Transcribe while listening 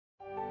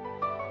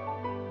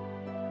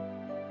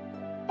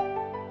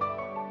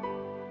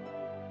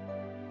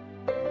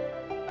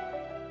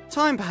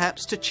Time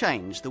perhaps to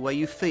change the way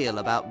you feel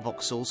about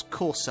Vauxhall's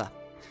Corsa.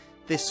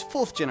 This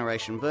 4th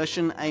generation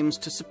version aims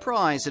to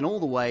surprise in all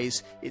the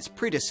ways its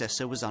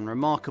predecessor was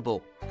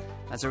unremarkable.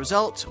 As a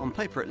result, on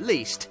paper at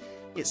least,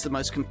 it's the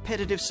most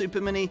competitive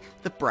supermini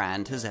the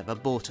brand has ever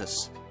bought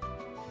us.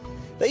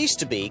 There used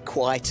to be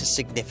quite a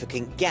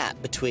significant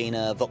gap between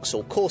a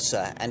Vauxhall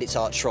Corsa and its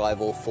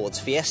arch-rival Ford's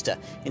Fiesta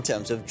in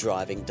terms of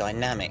driving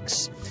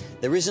dynamics.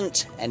 There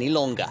isn't any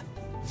longer.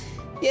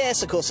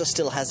 Yes, a Corsa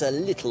still has a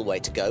little way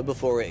to go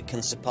before it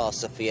can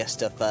surpass a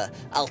Fiesta for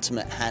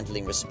ultimate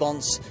handling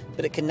response,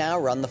 but it can now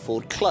run the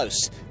Ford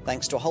close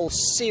thanks to a whole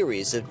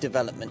series of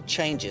development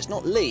changes,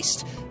 not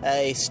least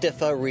a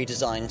stiffer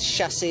redesigned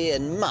chassis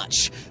and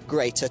much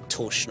greater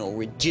torsional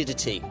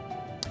rigidity.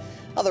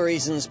 Other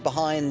reasons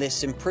behind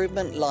this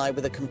improvement lie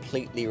with a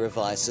completely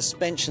revised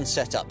suspension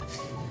setup.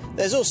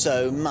 There's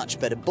also much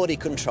better body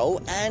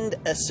control and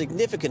a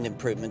significant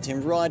improvement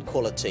in ride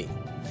quality.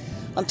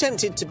 I'm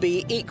tempted to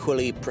be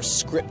equally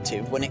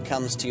prescriptive when it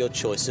comes to your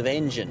choice of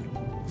engine.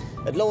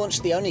 At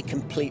launch, the only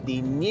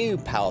completely new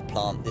power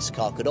plant this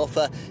car could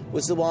offer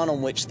was the one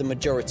on which the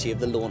majority of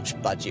the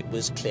launch budget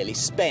was clearly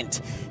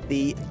spent,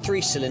 the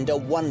 3-cylinder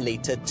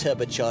 1-litre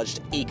turbocharged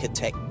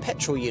Ecotec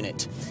petrol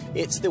unit.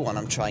 It's the one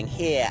I'm trying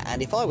here,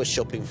 and if I was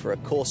shopping for a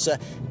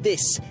Corsa,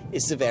 this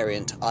is the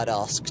variant I'd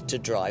ask to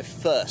drive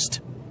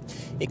first.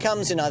 It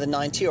comes in either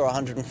 90 or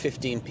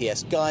 115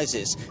 PS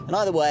guises, and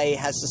either way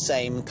has the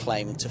same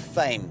claim to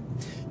fame.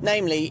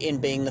 Namely, in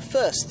being the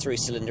first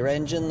 3-cylinder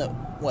engine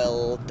that,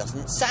 well,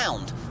 doesn't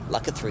sound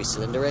like a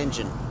 3-cylinder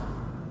engine.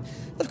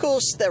 Of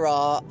course, there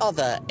are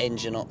other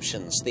engine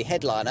options, the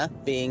headliner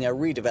being a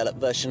redeveloped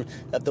version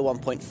of the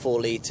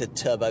 1.4-litre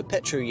turbo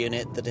petrol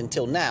unit that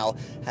until now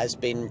has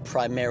been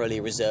primarily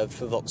reserved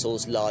for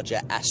Vauxhall's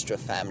larger Astra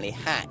family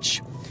hatch.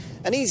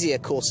 An easier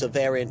Corsa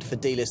variant for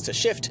dealers to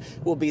shift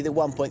will be the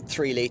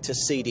 1.3-litre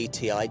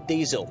CDTI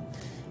diesel.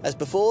 As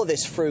before,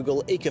 this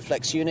frugal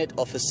EcoFlex unit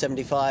offers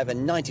 75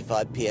 and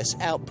 95 PS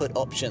output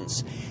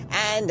options.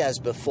 And as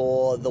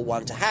before, the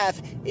one to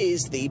have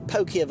is the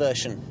pokier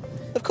version.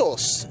 Of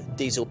course,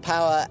 diesel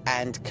power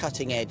and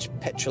cutting-edge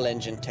petrol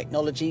engine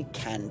technology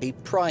can be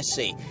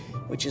pricey,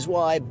 which is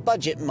why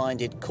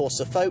budget-minded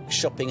Corsa folk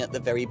shopping at the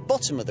very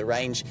bottom of the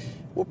range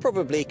will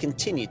probably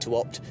continue to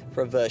opt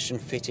for a version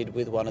fitted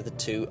with one of the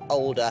two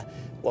older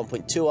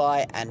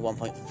 1.2i and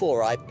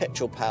 1.4i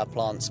petrol power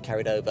plants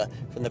carried over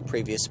from the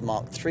previous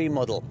Mark III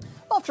model.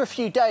 After a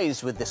few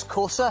days with this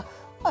Corsa,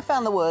 I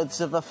found the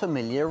words of a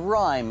familiar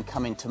rhyme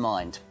coming to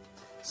mind.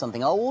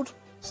 Something old,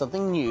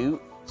 something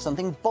new,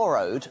 something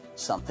borrowed,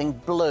 something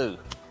blue.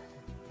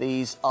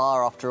 These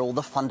are, after all,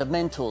 the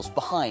fundamentals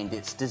behind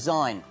its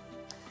design.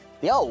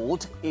 The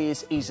old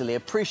is easily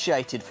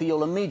appreciated, for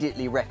you'll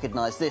immediately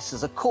recognise this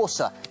as a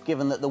Corsa,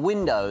 given that the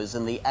windows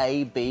and the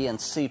A, B and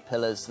C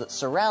pillars that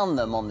surround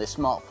them on this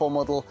Mark IV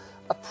model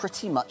are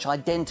pretty much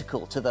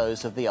identical to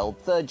those of the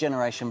old 3rd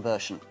generation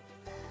version.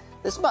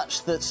 There's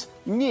much that's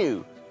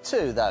new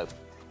too, though.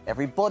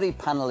 Every body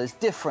panel is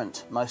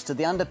different, most of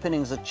the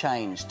underpinnings are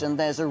changed, and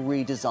there's a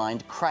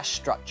redesigned crash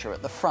structure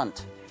at the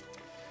front.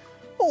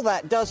 All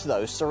that does,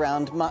 though,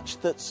 surround much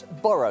that's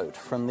borrowed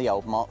from the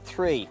old Mark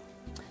III.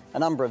 A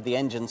number of the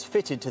engines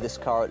fitted to this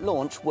car at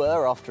launch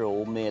were, after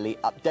all, merely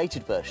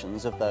updated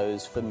versions of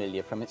those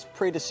familiar from its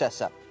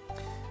predecessor.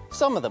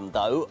 Some of them,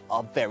 though,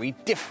 are very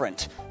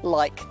different,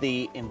 like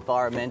the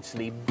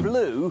environmentally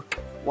blue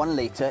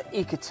 1-litre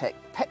Ecotec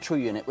petrol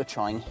unit we're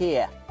trying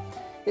here.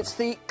 It's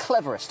the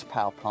cleverest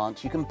power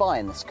plant you can buy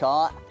in this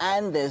car,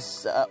 and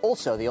there's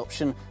also the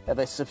option of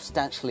a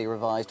substantially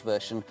revised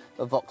version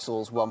of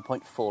Vauxhall's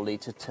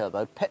 1.4-litre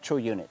turbo petrol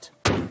unit.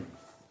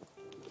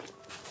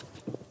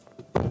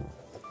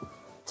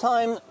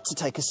 Time to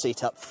take a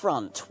seat up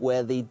front,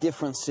 where the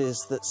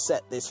differences that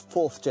set this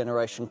 4th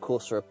generation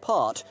Corsa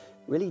apart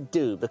really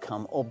do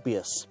become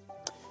obvious.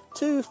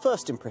 Two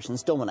first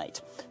impressions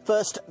dominate.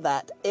 First,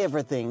 that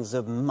everything's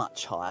of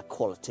much higher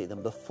quality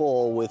than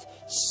before, with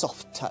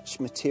soft touch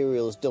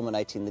materials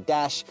dominating the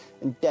dash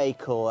and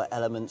decor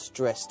elements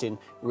dressed in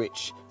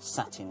rich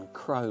satin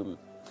chrome.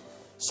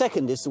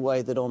 Second is the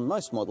way that on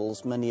most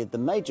models, many of the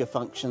major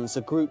functions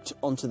are grouped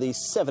onto the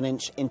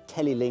 7-inch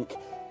IntelliLink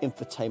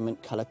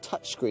infotainment colour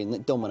touchscreen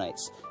that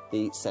dominates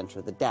the centre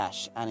of the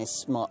dash and is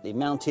smartly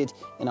mounted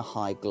in a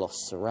high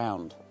gloss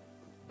surround.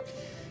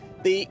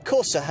 The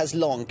Corsa has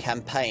long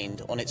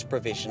campaigned on its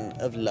provision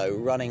of low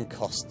running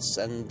costs,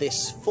 and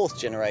this 4th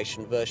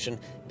generation version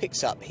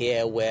picks up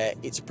here where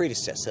its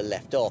predecessor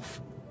left off.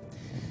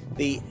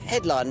 The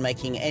headline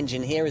making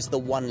engine here is the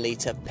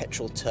 1-litre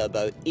petrol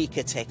turbo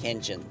Ecotec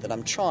engine that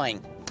I'm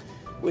trying.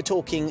 We're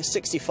talking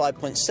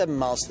 65.7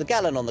 miles to the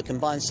gallon on the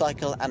combined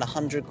cycle and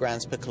 100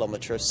 grams per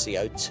kilometre of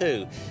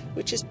CO2,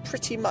 which is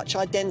pretty much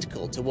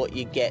identical to what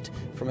you get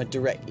from a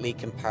directly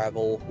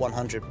comparable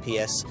 100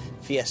 PS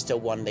Fiesta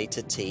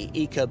 1-litre T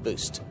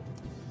EcoBoost.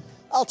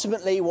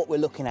 Ultimately, what we're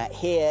looking at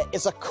here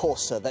is a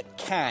Corsa that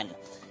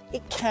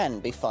It can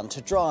be fun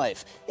to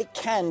drive, it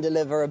can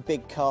deliver a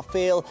big car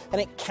feel,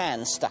 and it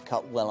can stack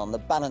up well on the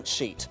balance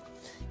sheet.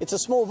 It's a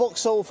small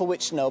Vauxhall for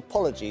which no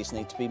apologies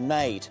need to be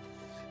made.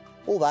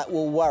 All that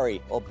will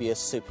worry obvious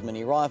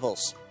supermini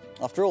rivals.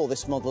 After all,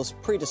 this model's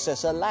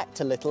predecessor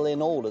lacked a little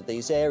in all of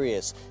these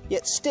areas,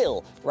 yet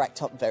still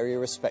racked up very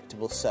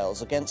respectable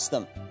sales against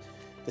them.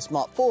 This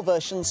Mark IV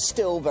version's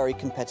still very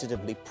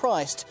competitively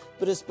priced,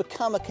 but has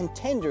become a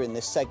contender in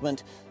this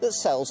segment that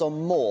sells on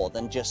more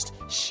than just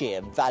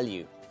sheer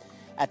value.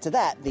 Add to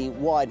that the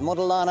wide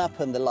model lineup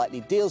and the likely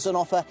deals on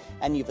offer,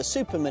 and you've a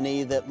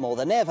supermini that more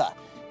than ever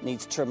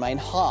needs to remain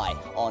high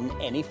on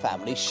any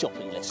family's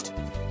shopping list.